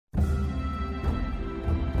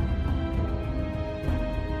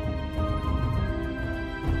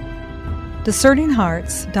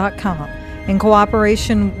DiscerningHearts.com, in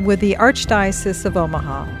cooperation with the Archdiocese of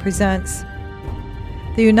Omaha, presents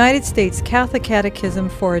the United States Catholic Catechism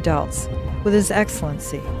for Adults with His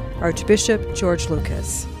Excellency, Archbishop George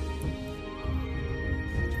Lucas.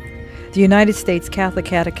 The United States Catholic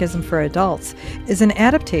Catechism for Adults is an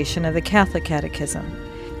adaptation of the Catholic Catechism.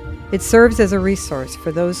 It serves as a resource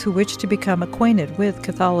for those who wish to become acquainted with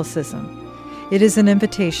Catholicism. It is an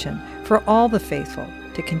invitation for all the faithful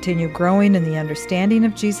to continue growing in the understanding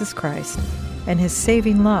of Jesus Christ and His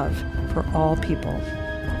saving love for all people.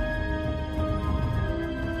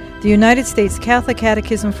 The United States Catholic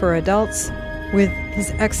Catechism for Adults with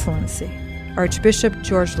His Excellency, Archbishop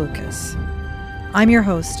George Lucas. I'm your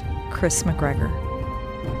host, Chris McGregor.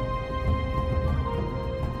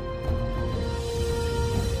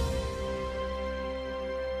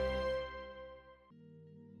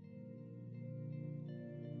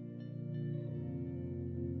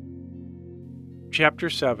 Chapter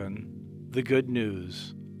 7, The Good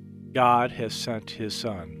News. God has sent His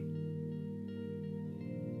Son.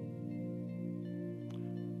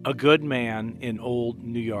 A good man in old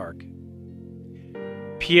New York.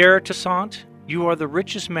 Pierre Toussaint, you are the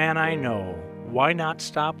richest man I know. Why not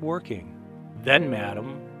stop working? Then,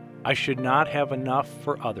 madam, I should not have enough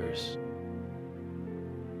for others.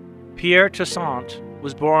 Pierre Toussaint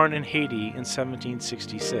was born in Haiti in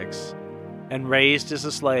 1766 and raised as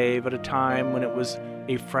a slave at a time when it was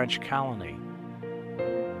a French colony.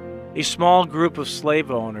 A small group of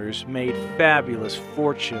slave owners made fabulous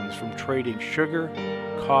fortunes from trading sugar,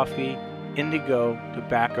 coffee, indigo,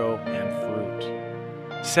 tobacco, and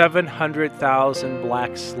fruit. 700,000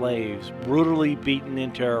 black slaves, brutally beaten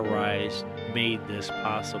and terrorized, made this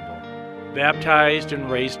possible. Baptized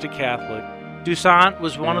and raised a Catholic, Toussaint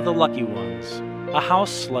was one of the lucky ones, a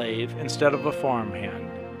house slave instead of a farmhand.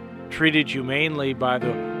 Treated humanely by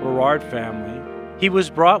the Burrard family, he was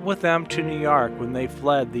brought with them to New York when they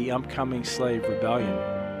fled the upcoming slave rebellion.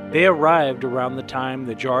 They arrived around the time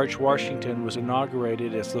that George Washington was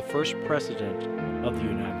inaugurated as the first president of the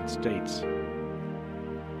United States.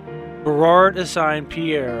 Burrard assigned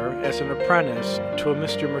Pierre as an apprentice to a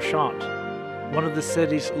Mr. Marchant, one of the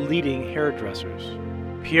city's leading hairdressers.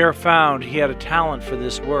 Pierre found he had a talent for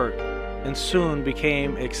this work and soon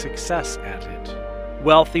became a success at it.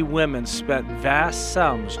 Wealthy women spent vast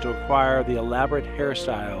sums to acquire the elaborate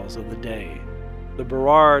hairstyles of the day. The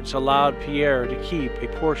Burrards allowed Pierre to keep a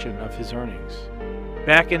portion of his earnings.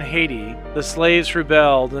 Back in Haiti, the slaves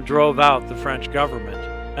rebelled and drove out the French government.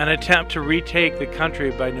 An attempt to retake the country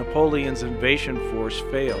by Napoleon's invasion force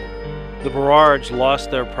failed. The Burrards lost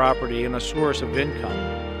their property and a source of income.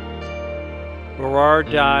 Burrard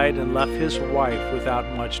died and left his wife without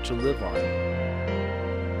much to live on.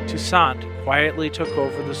 Toussaint quietly took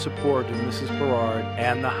over the support of Mrs. Burrard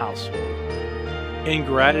and the household. In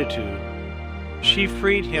gratitude, she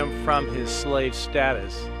freed him from his slave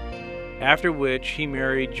status, after which he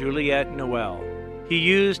married Juliette Noel. He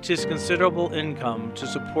used his considerable income to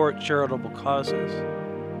support charitable causes.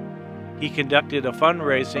 He conducted a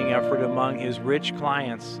fundraising effort among his rich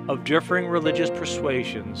clients of differing religious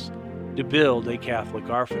persuasions to build a Catholic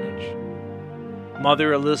orphanage.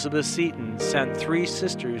 Mother Elizabeth Seton sent 3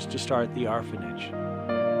 sisters to start the orphanage.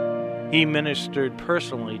 He ministered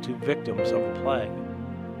personally to victims of the plague.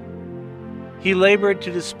 He labored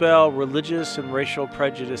to dispel religious and racial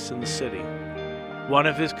prejudice in the city. One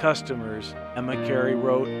of his customers, Emma Carey,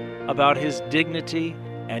 wrote about his dignity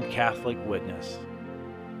and Catholic witness.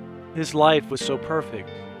 His life was so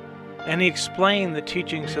perfect, and he explained the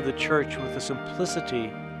teachings of the Church with a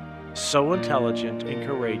simplicity so intelligent and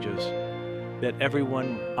courageous that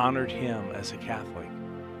everyone honored him as a Catholic.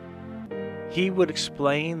 He would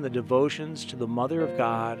explain the devotions to the Mother of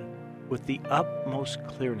God with the utmost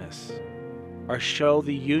clearness, or show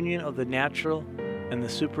the union of the natural and the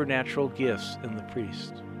supernatural gifts in the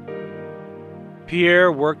priest.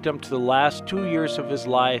 Pierre worked up to the last 2 years of his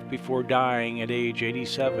life before dying at age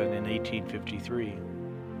 87 in 1853.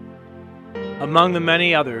 Among the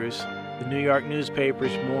many others, the New York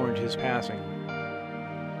newspapers mourned his passing.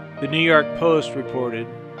 The New York Post reported,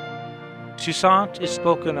 Toussaint is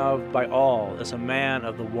spoken of by all as a man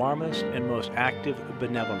of the warmest and most active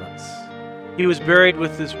benevolence. He was buried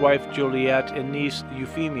with his wife Juliette and niece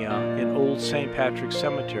Euphemia in Old St. Patrick's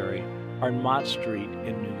Cemetery on Mott Street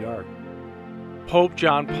in New York. Pope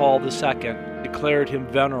John Paul II declared him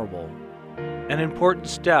venerable, an important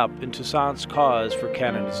step in Toussaint's cause for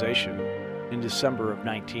canonization in December of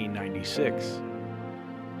 1996.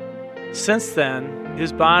 Since then,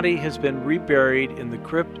 his body has been reburied in the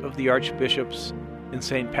crypt of the Archbishops in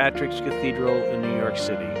St. Patrick's Cathedral in New York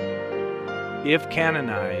City. If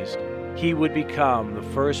canonized, he would become the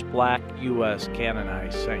first black U.S.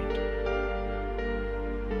 canonized saint.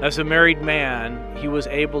 As a married man, he was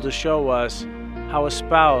able to show us how a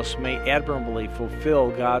spouse may admirably fulfill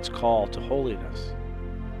God's call to holiness.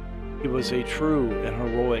 He was a true and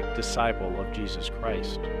heroic disciple of Jesus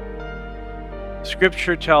Christ.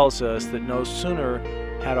 Scripture tells us that no sooner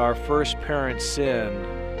had our first parents sinned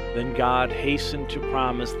than God hastened to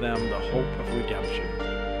promise them the hope of redemption.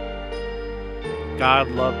 God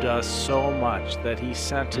loved us so much that he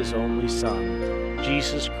sent his only Son,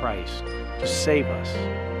 Jesus Christ, to save us.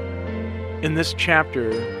 In this chapter,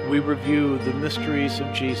 we review the mysteries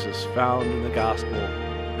of Jesus found in the Gospel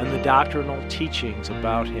and the doctrinal teachings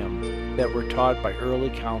about him that were taught by early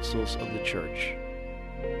councils of the Church.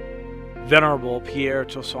 Venerable Pierre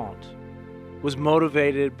Toussaint was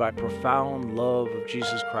motivated by profound love of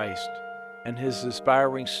Jesus Christ, and his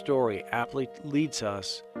inspiring story aptly leads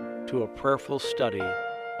us to a prayerful study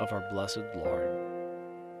of our blessed Lord.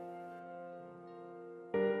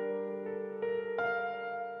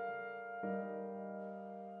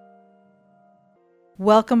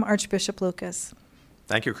 Welcome, Archbishop Lucas.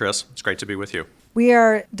 Thank you, Chris. It's great to be with you. We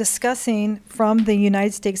are discussing from the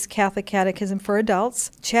United States Catholic Catechism for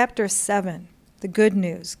Adults, Chapter 7, the good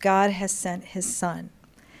news. God has sent his Son.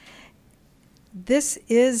 This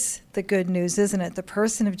is the good news, isn't it? The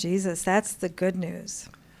person of Jesus, that's the good news.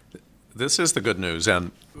 This is the good news,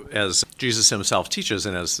 and as Jesus himself teaches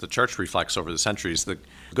and as the Church reflects over the centuries, the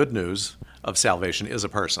good news of salvation is a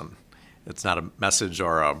person. It's not a message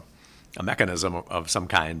or a mechanism of some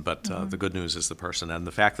kind, but the good news is the person. And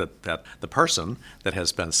the fact that the person that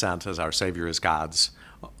has been sent as our Savior is God's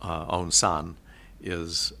own Son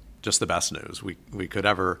is just the best news we could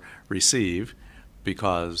ever receive,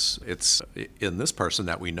 because it's in this person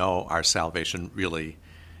that we know our salvation really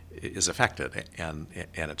is effected and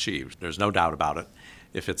achieved. There's no doubt about it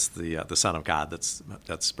if it's the Son of God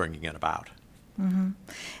that's bringing it about. Mm-hmm.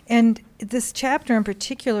 And this chapter in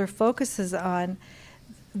particular focuses on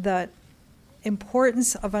the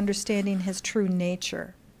importance of understanding his true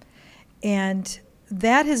nature. And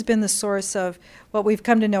that has been the source of what we've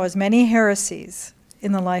come to know as many heresies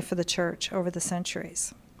in the life of the Church over the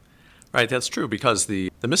centuries. Right, that's true, because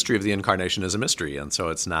the mystery of the Incarnation is a mystery, and so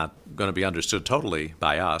it's not going to be understood totally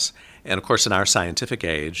by us. And of course, in our scientific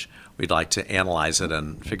age, we'd like to analyze it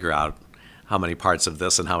and figure out how many parts of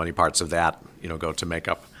this and how many parts of that, go to make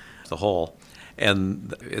up the whole.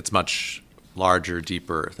 And it's much larger,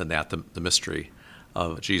 deeper than that, the mystery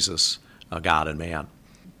of Jesus, God and man.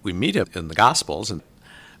 We meet him in the Gospels, and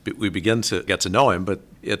we begin to get to know him, but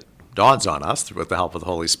it dawns on us, with the help of the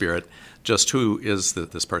Holy Spirit, just who is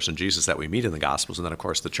this person, Jesus, that we meet in the Gospels. And then, of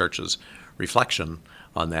course, the Church's reflection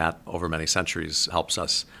on that over many centuries helps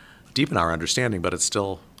us deepen our understanding, but it's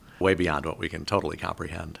still way beyond what we can totally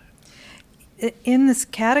comprehend. In this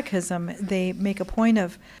catechism, they make a point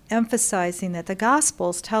of emphasizing that the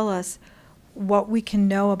Gospels tell us what we can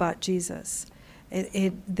know about Jesus,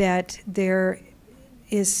 that there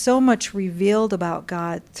is so much revealed about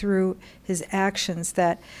God through his actions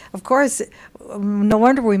that, of course, no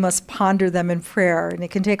wonder we must ponder them in prayer, and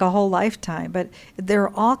it can take a whole lifetime, but they're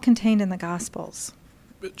all contained in the Gospels.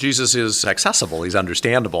 Jesus is accessible, he's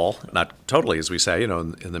understandable, not totally, as we say,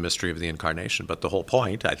 in the mystery of the Incarnation, but the whole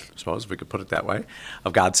point, I suppose, if we could put it that way,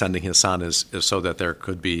 of God sending his Son is so that there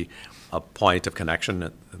could be a point of connection,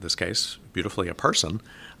 in this case, beautifully a person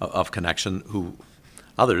of connection who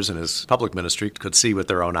others in his public ministry could see with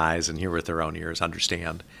their own eyes and hear with their own ears,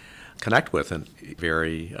 understand, connect with in a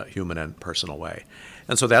very human and personal way.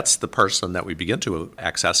 And so that's the person that we begin to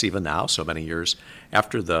access even now, so many years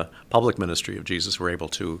after the public ministry of Jesus. We're able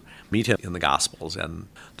to meet him in the Gospels, and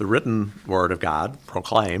the written word of God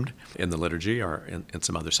proclaimed in the liturgy or in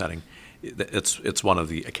some other setting. It's one of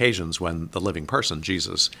the occasions when the living person,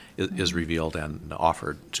 Jesus, is revealed and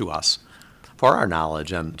offered to us for our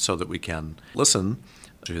knowledge, and so that we can listen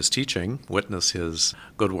to his teaching, witness his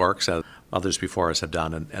good works as others before us have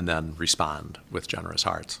done, and then respond with generous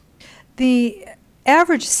hearts. The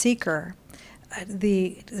average seeker,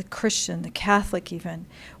 the Christian, the Catholic even,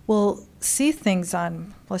 will see things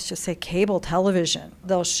on, let's just say, cable television.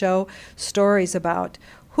 They'll show stories about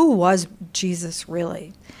who was Jesus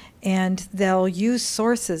really. And they'll use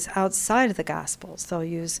sources outside of the Gospels. They'll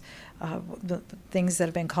use the things that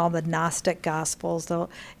have been called the Gnostic Gospels,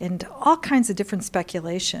 and all kinds of different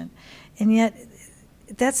speculation. And yet,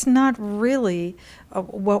 that's not really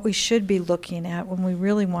what we should be looking at when we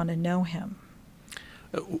really want to know him.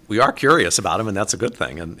 We are curious about him, and that's a good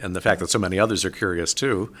thing. And the fact that so many others are curious,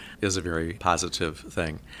 too, is a very positive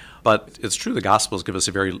thing. But it's true the Gospels give us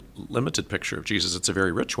a very limited picture of Jesus. It's a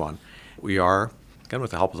very rich one. We are again,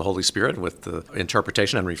 with the help of the Holy Spirit, with the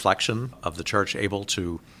interpretation and reflection of the church, able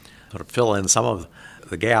to sort of fill in some of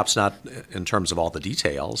the gaps, not in terms of all the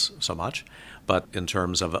details so much, but in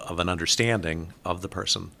terms of an understanding of the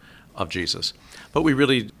person of Jesus. But we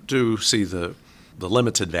really do see the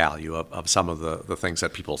limited value of some of the things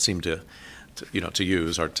that people seem to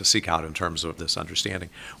use or to seek out in terms of this understanding.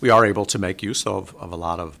 We are able to make use of a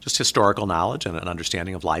lot of just historical knowledge and an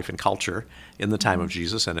understanding of life and culture in the time of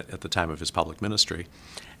Jesus and at the time of his public ministry.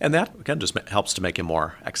 And that, again, just helps to make him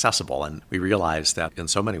more accessible. And we realize that in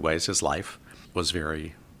so many ways his life was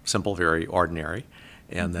very simple, very ordinary,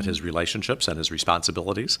 and that his relationships and his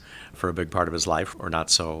responsibilities for a big part of his life were not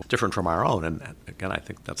so different from our own. And again, I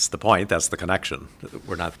think that's the point, that's the connection.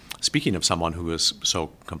 We're not speaking of someone who is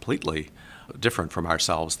so completely different from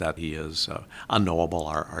ourselves that he is unknowable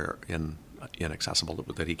or inaccessible,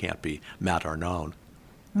 that he can't be met or known.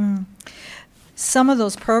 Some of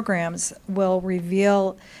those programs will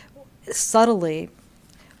reveal subtly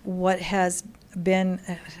what has been,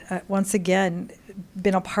 once again,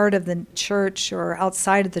 been a part of the church or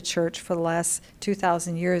outside of the church for the last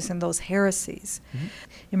 2,000 years, and those heresies.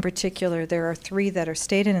 In particular, there are three that are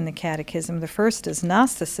stated in the Catechism. The first is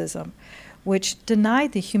Gnosticism, which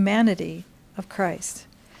denied the humanity of Christ.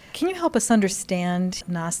 Can you help us understand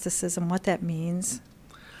Gnosticism, what that means?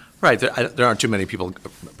 Right. There aren't too many people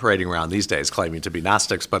parading around these days claiming to be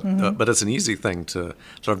Gnostics, but it's an easy thing to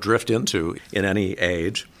sort of drift into in any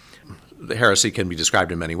age. The heresy can be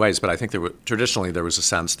described in many ways, but I think traditionally there was a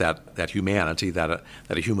sense that humanity, that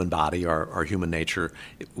a human body or human nature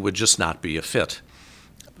would just not be a fit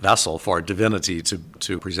vessel for divinity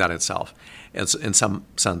to present itself. It's in some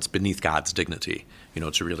sense beneath God's dignity,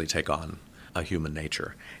 to really take on a human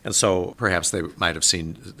nature. And so perhaps they might have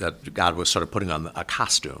seen that God was sort of putting on a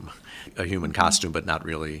costume, a human costume, but not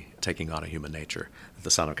really taking on a human nature.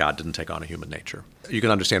 The Son of God didn't take on a human nature. You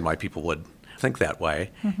can understand why people would think that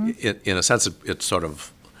way. In a sense, it sort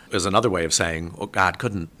of is another way of saying, well, God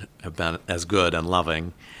couldn't have been as good and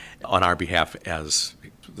loving on our behalf as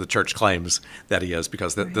the church claims that he is,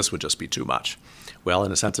 because this would just be too much. Well,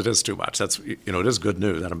 in a sense, it is too much. That's it is good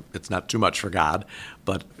news that it's not too much for God,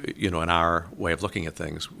 but in our way of looking at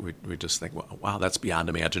things, we just think, wow, that's beyond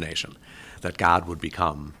imagination, that God would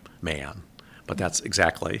become man. But that's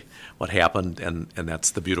exactly what happened, and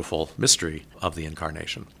that's the beautiful mystery of the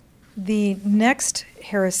Incarnation. The next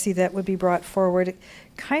heresy that would be brought forward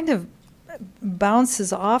kind of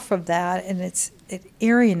bounces off of that, and it's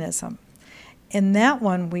Arianism. And that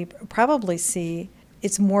one we probably see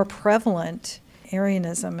it's more prevalent.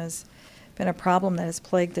 Arianism has been a problem that has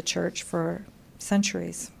plagued the church for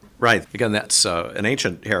centuries. Right. Again, that's an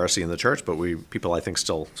ancient heresy in the church, but people, I think,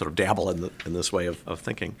 still sort of dabble in this way of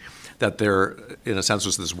thinking, that there, in a sense,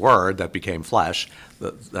 was this word that became flesh,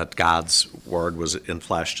 that God's word was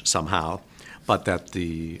enfleshed somehow, but that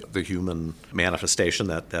the human manifestation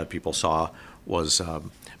that people saw was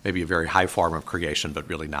maybe a very high form of creation, but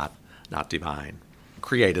really not divine.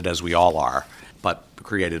 Created as we all are, but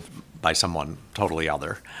created by someone totally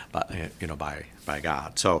other, by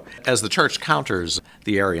God. So as the church counters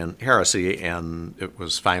the Arian heresy, and it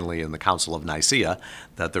was finally in the Council of Nicaea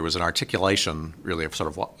that there was an articulation really of sort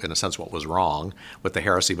of what, in a sense, what was wrong with the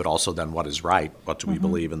heresy, but also then what is right, what do we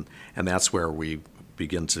believe, and that's where we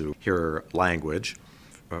begin to hear language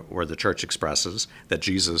where the church expresses that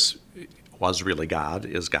Jesus was really God,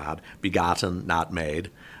 is God, begotten, not made,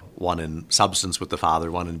 one in substance with the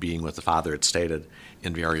Father, one in being with the Father, it's stated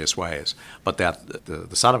in various ways. But that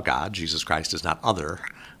the Son of God, Jesus Christ, is not other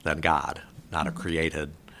than God, not a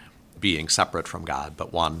created being separate from God,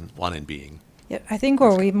 but one in being. Yeah, I think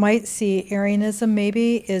where we might see Arianism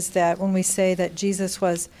maybe is that when we say that Jesus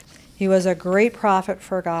was a great prophet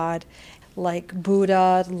for God, like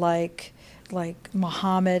Buddha, like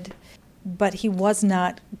Muhammad, but he was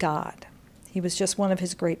not God. He was just one of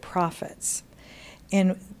his great prophets.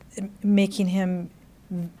 And making him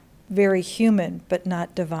very human, but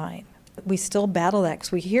not divine. We still battle that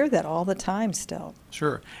because we hear that all the time still.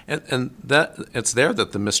 Sure. And that it's there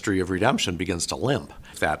that the mystery of redemption begins to limp,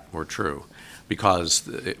 if that were true, because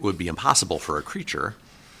it would be impossible for a creature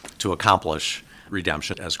to accomplish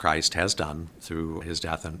redemption as Christ has done through his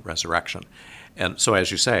death and resurrection. And so,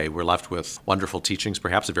 as you say, we're left with wonderful teachings,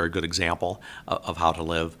 perhaps a very good example of how to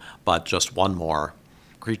live, but just one more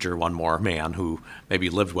creature, one more man who maybe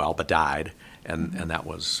lived well but died, and that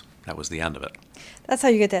was the end of it. That's how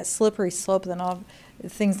you get that slippery slope. Then all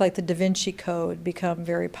things like the Da Vinci Code become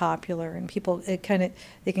very popular, and people they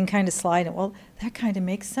can kind of slide in. Well, that kind of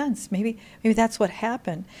makes sense. Maybe that's what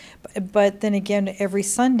happened. But then again, every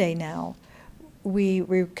Sunday now, we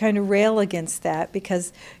kind of rail against that,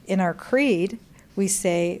 because in our creed we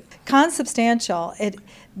say consubstantial.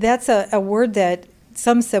 That's a word that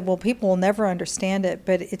some said, well, people will never understand it,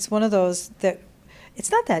 but it's one of those that it's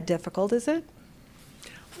not that difficult, is it?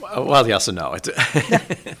 Well, yes and no.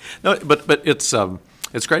 No, but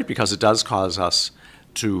it's great because it does cause us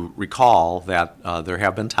to recall that there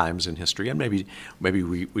have been times in history, and maybe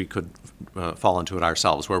we could fall into it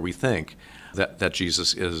ourselves, where we think that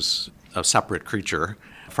Jesus is a separate creature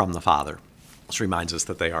from the Father. This reminds us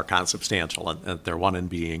that they are consubstantial and that they're one in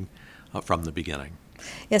being from the beginning.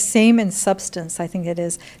 Yes, same in substance, I think it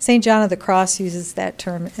is. St. John of the Cross uses that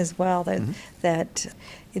term as well, that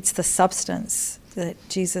it's the substance, that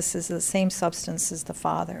Jesus is the same substance as the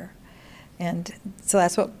Father. And so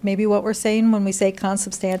that's what we're saying when we say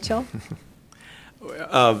consubstantial?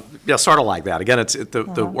 Yeah, sort of like that. Again,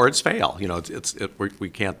 the words fail. We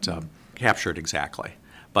can't capture it exactly.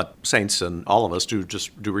 But saints and all of us do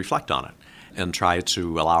reflect on it and try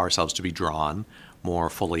to allow ourselves to be drawn more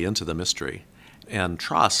fully into the mystery and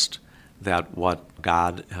trust that what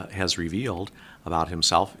God has revealed about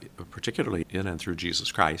himself, particularly in and through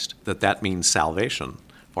Jesus Christ, that means salvation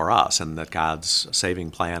for us, and that God's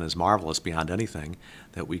saving plan is marvelous beyond anything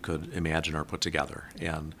that we could imagine or put together.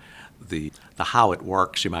 And the how it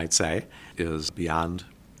works, you might say, is beyond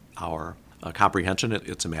our comprehension.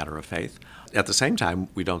 It's a matter of faith. At the same time,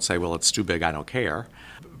 we don't say, well, it's too big, I don't care,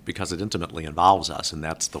 because it intimately involves us, and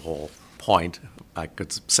that's the whole point, I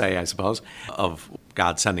could say, I suppose, of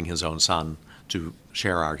God sending his own Son to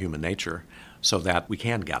share our human nature so that we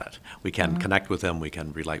can get it. We can connect with him, we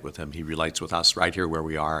can relate with him. He relates with us right here where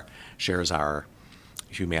we are, shares our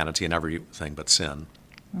humanity in everything but sin.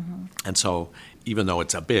 And so even though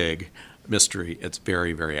it's a big mystery, it's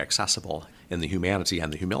very, very accessible in the humanity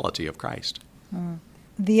and the humility of Christ.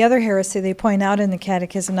 The other heresy they point out in the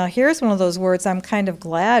Catechism, now here's one of those words I'm kind of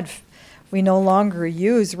glad we no longer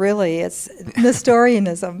use, really. It's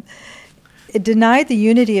Nestorianism. It denied the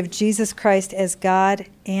unity of Jesus Christ as God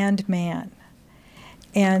and man.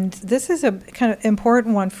 And this is a kind of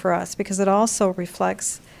important one for us because it also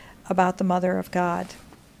reflects about the Mother of God.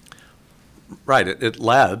 Right. It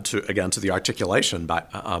led to the articulation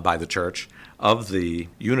by the Church of the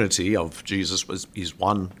unity of Jesus. He's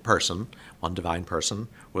one person, one divine person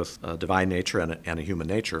with a divine nature and a human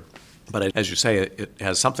nature. But as you say, it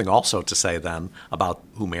has something also to say then about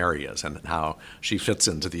who Mary is and how she fits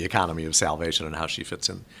into the economy of salvation and how she fits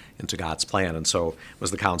into God's plan. And so it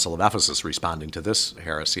was the Council of Ephesus responding to this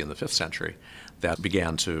heresy in the 5th century that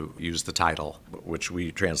began to use the title, which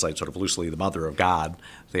we translate sort of loosely, the Mother of God,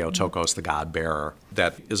 Theotokos, the God-bearer,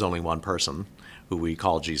 that is only one person who we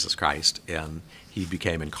call Jesus Christ, and he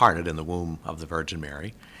became incarnate in the womb of the Virgin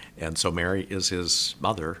Mary. And so Mary is his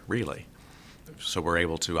mother, really. So we're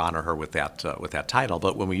able to honor her with that title.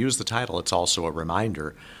 But when we use the title, it's also a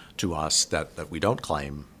reminder to us that we don't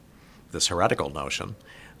claim this heretical notion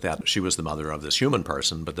that she was the mother of this human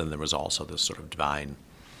person, but then there was also this sort of divine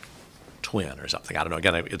twin or something. I don't know.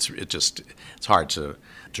 Again, it's hard to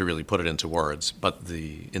really put it into words. But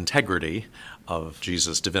the integrity of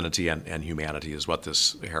Jesus' divinity and humanity is what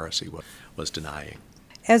this heresy was denying.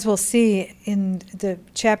 As we'll see in the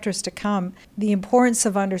chapters to come, the importance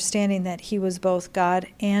of understanding that he was both God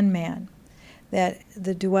and man, that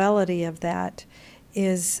the duality of that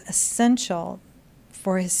is essential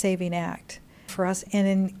for his saving act for us and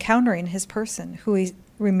in encountering his person, who he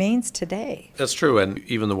remains today. That's true, and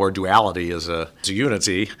even the word duality is a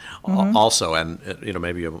unity also, and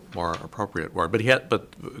maybe a more appropriate word. But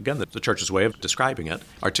again, the Church's way of describing it,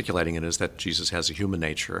 articulating it, is that Jesus has a human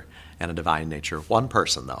nature and a divine nature. One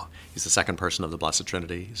person, though. He's the second person of the Blessed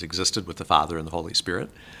Trinity. He's existed with the Father and the Holy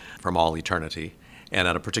Spirit from all eternity, and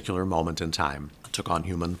at a particular moment in time took on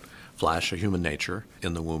human flesh, a human nature,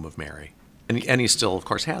 in the womb of Mary. And he still, of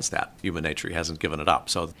course, has that human nature. He hasn't given it up.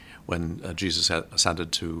 So when Jesus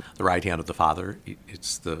ascended to the right hand of the Father,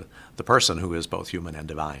 it's the person who is both human and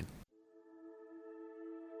divine.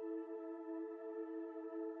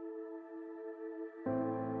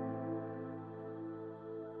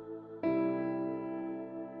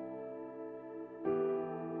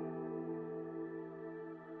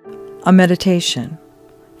 A meditation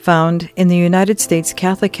found in the United States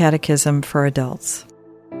Catholic Catechism for Adults.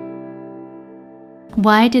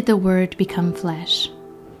 Why did the Word become flesh?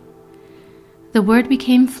 The Word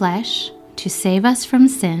became flesh to save us from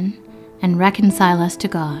sin and reconcile us to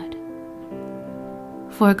God.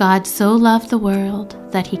 For God so loved the world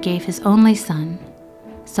that he gave his only Son,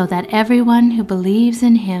 so that everyone who believes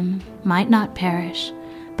in him might not perish,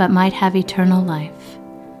 but might have eternal life.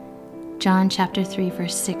 John chapter 3,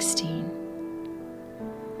 verse 16.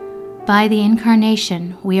 By the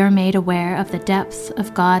Incarnation, we are made aware of the depths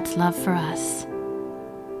of God's love for us.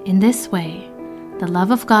 In this way, the love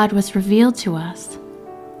of God was revealed to us.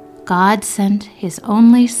 God sent his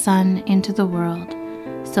only Son into the world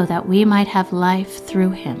so that we might have life through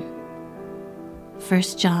him. 1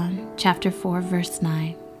 John chapter 4, verse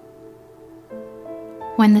 9.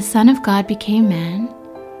 When the Son of God became man,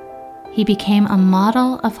 he became a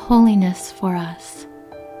model of holiness for us.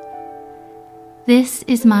 This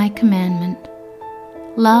is my commandment: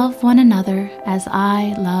 love one another as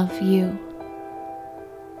I love you.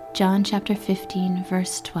 John chapter 15,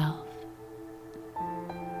 verse 12.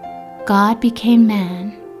 God became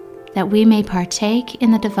man that we may partake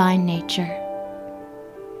in the divine nature.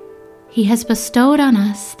 He has bestowed on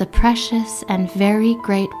us the precious and very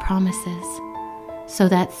great promises, so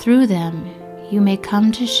that through them you may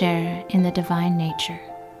come to share in the divine nature.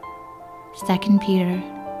 2 Peter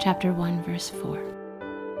chapter 1, verse 4.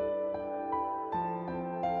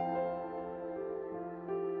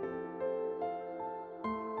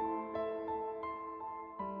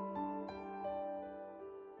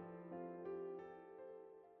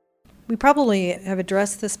 We probably have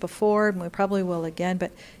addressed this before, and we probably will again,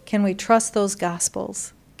 but can we trust those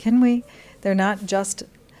Gospels? Can we? They're not just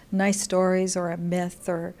nice stories or a myth,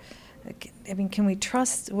 can we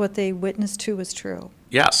trust what they witnessed to was true?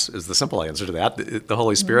 Yes, is the simple answer to that. The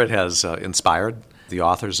Holy Spirit has inspired the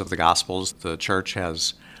authors of the Gospels. The Church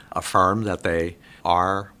has affirmed that they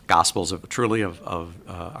are Gospels of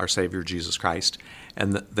our Savior Jesus Christ,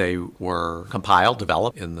 and that they were compiled,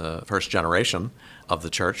 developed in the first generation of the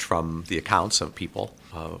Church from the accounts of people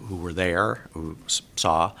who were there, who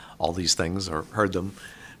saw all these things or heard them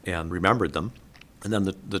and remembered them. And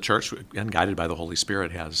then the Church, again, guided by the Holy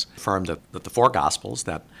Spirit, has affirmed that the four Gospels,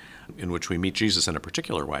 that in which we meet Jesus in a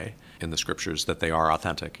particular way in the Scriptures, that they are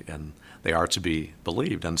authentic and they are to be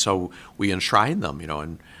believed. And so we enshrine them,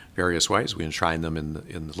 in various ways. We enshrine them in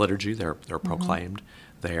the liturgy. They're proclaimed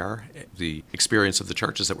there. The experience of the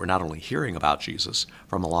Church is that we're not only hearing about Jesus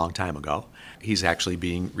from a long time ago, he's actually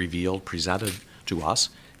being revealed, presented to us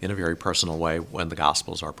in a very personal way when the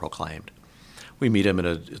Gospels are proclaimed. We meet him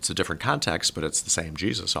it's a different context, but it's the same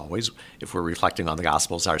Jesus always if we're reflecting on the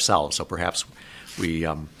Gospels ourselves. So perhaps we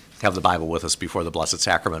have the Bible with us before the Blessed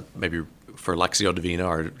Sacrament, maybe for Lectio Divina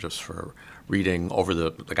or just for reading over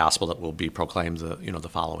the Gospel that will be proclaimed the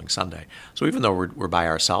following Sunday. So even though we're by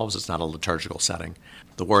ourselves, it's not a liturgical setting.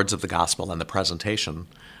 The words of the Gospel and the presentation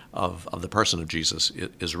of the person of Jesus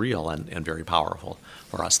is real and very powerful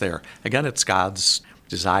for us there. Again, it's God's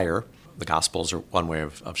desire. The Gospels are one way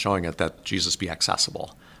of showing it, that Jesus be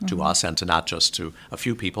accessible to us, and to not just to a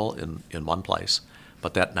few people in one place,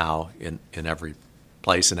 but that now in every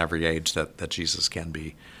place, in every age, that Jesus can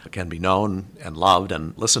be known and loved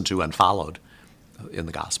and listened to and followed in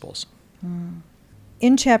the Gospels.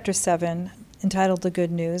 In chapter 7, entitled The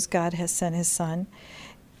Good News, God Has Sent His Son,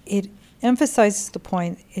 it emphasizes the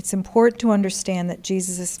point it's important to understand that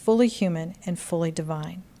Jesus is fully human and fully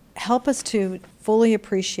divine. Help us to fully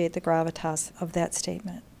appreciate the gravitas of that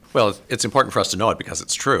statement. Well, it's important for us to know it because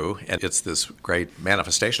it's true, and it's this great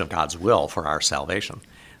manifestation of God's will for our salvation,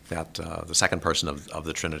 that the second person of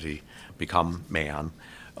the Trinity become man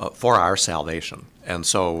for our salvation. And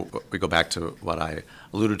so we go back to what I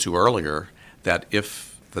alluded to earlier, that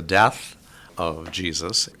if the death of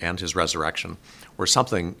Jesus and his resurrection were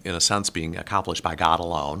something, in a sense, being accomplished by God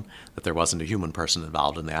alone, that there wasn't a human person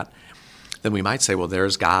involved in that, then we might say, well,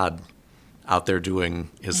 there's God out there doing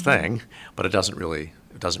his thing, but it doesn't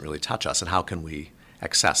really touch us. And how can we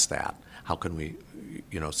access that? How can we,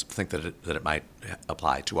 think that it might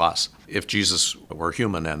apply to us? If Jesus were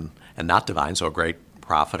human and not divine, so a great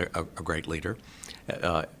prophet, a great leader,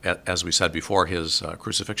 as we said before, his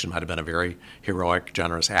crucifixion might have been a very heroic,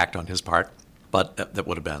 generous act on his part, but that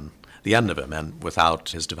would have been the end of him. And without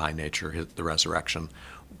his divine nature, the resurrection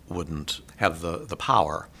wouldn't have the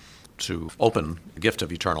power to open the gift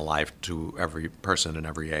of eternal life to every person in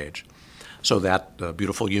every age. So that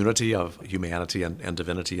beautiful unity of humanity and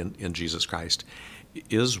divinity in Jesus Christ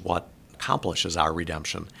is what accomplishes our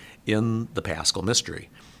redemption in the Paschal mystery,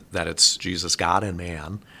 that it's Jesus, God and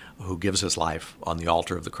man, who gives his life on the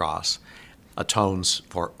altar of the cross, atones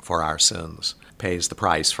for our sins, pays the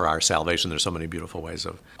price for our salvation. There's so many beautiful ways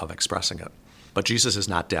of expressing it. But Jesus is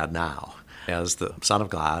not dead now. As the Son of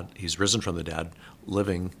God, he's risen from the dead,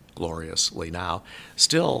 living gloriously now,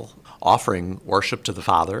 still offering worship to the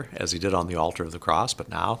Father as he did on the altar of the cross, but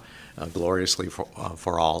now gloriously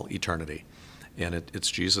for all eternity. And it's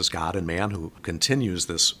Jesus, God and man, who continues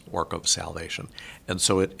this work of salvation. And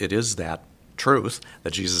so it is that truth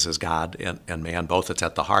that Jesus is God and man, both that's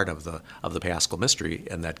at the heart of the Paschal mystery,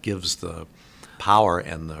 and that gives the power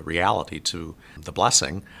and the reality to the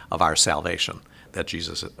blessing of our salvation, that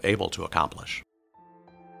Jesus is able to accomplish.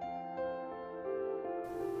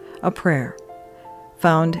 A prayer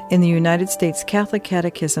found in the United States Catholic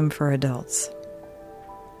Catechism for Adults.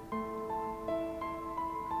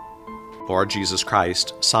 Lord Jesus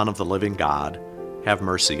Christ, Son of the living God, have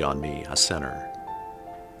mercy on me, a sinner.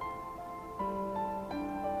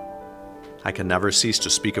 I can never cease to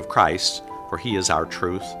speak of Christ, for he is our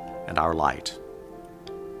truth and our light.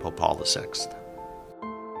 Pope Paul VI.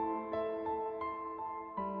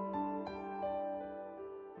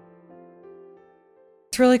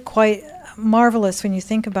 It's really quite marvelous when you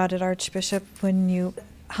think about it, Archbishop,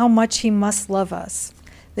 how much he must love us,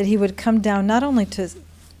 that he would come down not only to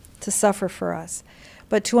suffer for us,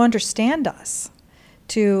 but to understand us,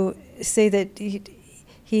 to say that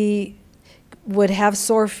he would have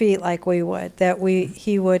sore feet like we would, that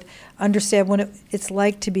he would understand what it's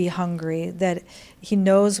like to be hungry, that he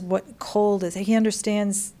knows what cold is. He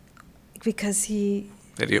understands because he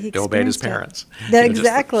obeyed his parents.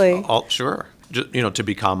 Exactly. Sure. To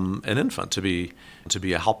become an infant, to be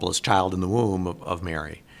a helpless child in the womb of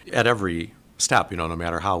Mary. At every step, no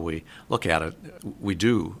matter how we look at it, we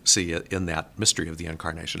do see it in that mystery of the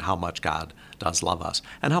Incarnation, how much God does love us,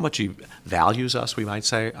 and how much he values us, we might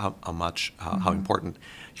say, how important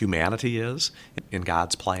humanity is in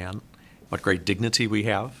God's plan, what great dignity we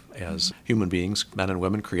have as human beings, men and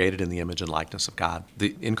women created in the image and likeness of God.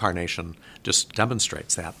 The Incarnation just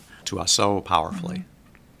demonstrates that to us so powerfully. Mm-hmm.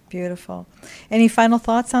 Beautiful. Any final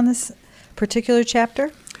thoughts on this particular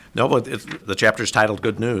chapter? No, but the chapter is titled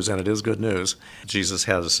Good News, and it is good news. Jesus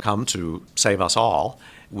has come to save us all.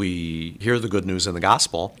 We hear the good news in the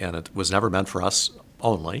gospel, and it was never meant for us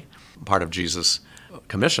only. Part of Jesus'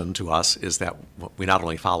 commission to us is that we not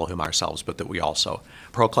only follow him ourselves, but that we also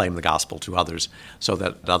proclaim the gospel to others so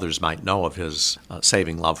that others might know of his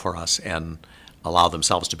saving love for us and allow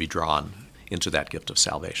themselves to be drawn into that gift of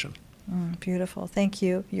salvation. Beautiful. Thank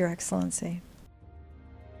you, Your Excellency.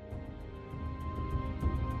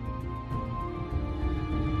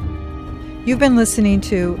 You've been listening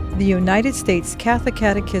to the United States Catholic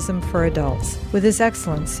Catechism for Adults with His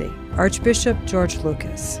Excellency, Archbishop George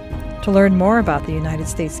Lucas. To learn more about the United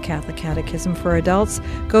States Catholic Catechism for Adults,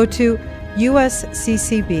 go to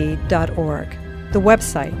usccb.org, the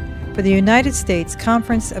website for the United States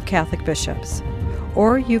Conference of Catholic Bishops.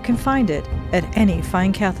 Or you can find it at any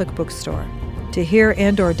fine Catholic bookstore. To hear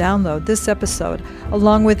and/or download this episode,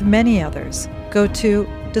 along with many others, go to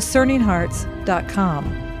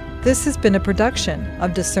discerninghearts.com. This has been a production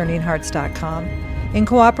of discerninghearts.com in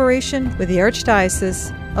cooperation with the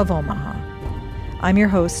Archdiocese of Omaha. I'm your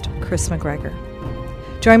host, Chris McGregor.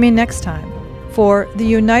 Join me next time for the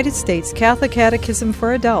United States Catholic Catechism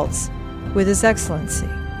for Adults with His Excellency,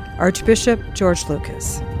 Archbishop George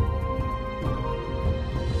Lucas.